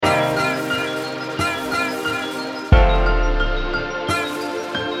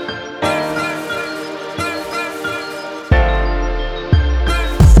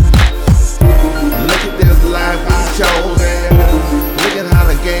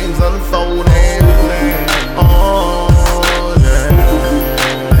game's unfolding. Oh, yeah.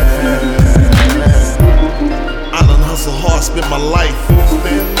 I done hustle hard, spent my life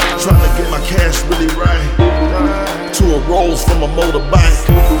trying to get my cash really right. To a Rolls from a motorbike.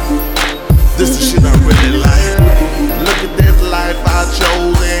 This the shit I really like. Look at this life I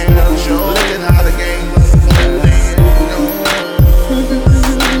chosen. Look at how the game's unfolding.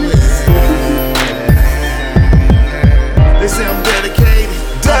 They say I'm dedicated.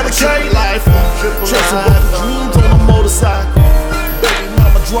 Dedicated life. Chasing both dreams on a motorcycle. Baby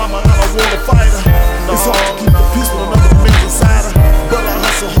mama drama, I don't wanna fight her. It's hard to keep the peace when another man's inside her. But I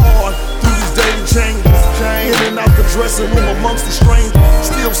hustle hard through these daily changes. In and out the dressing room amongst the strangers.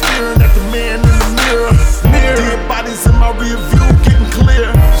 Still staring at the man in the mirror. Dead bodies in my rear view getting clear.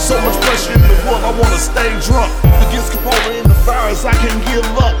 So much pressure in the world, I wanna stay drunk. Against Corona and the virus, I can't give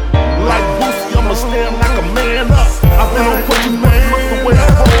up. Like Boosie, I'ma stand like a man up. I've been on what you know, look the way I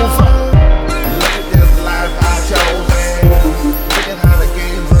pose up. Look at this life I chose. Look at how the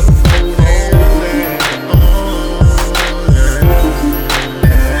game's unfolding.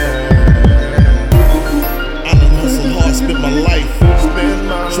 I done hustle hard, spent my life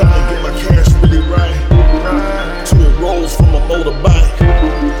trying to get my cash really right. To a Rolls from a motorbike.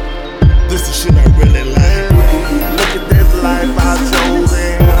 This the shit I really like. Look at this life I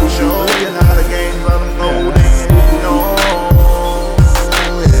chosen. Look at how the game's unfolding.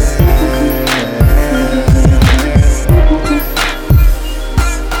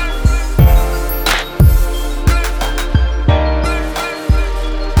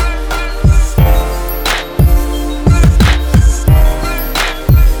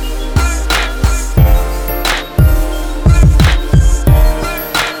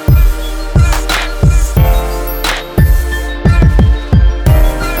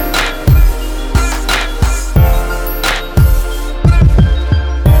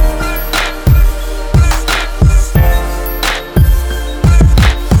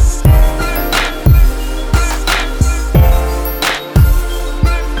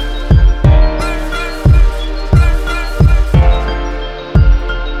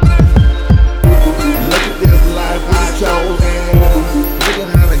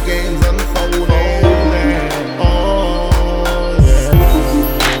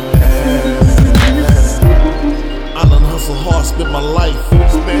 Spent my life trying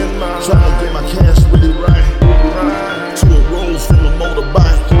to get my cash really right.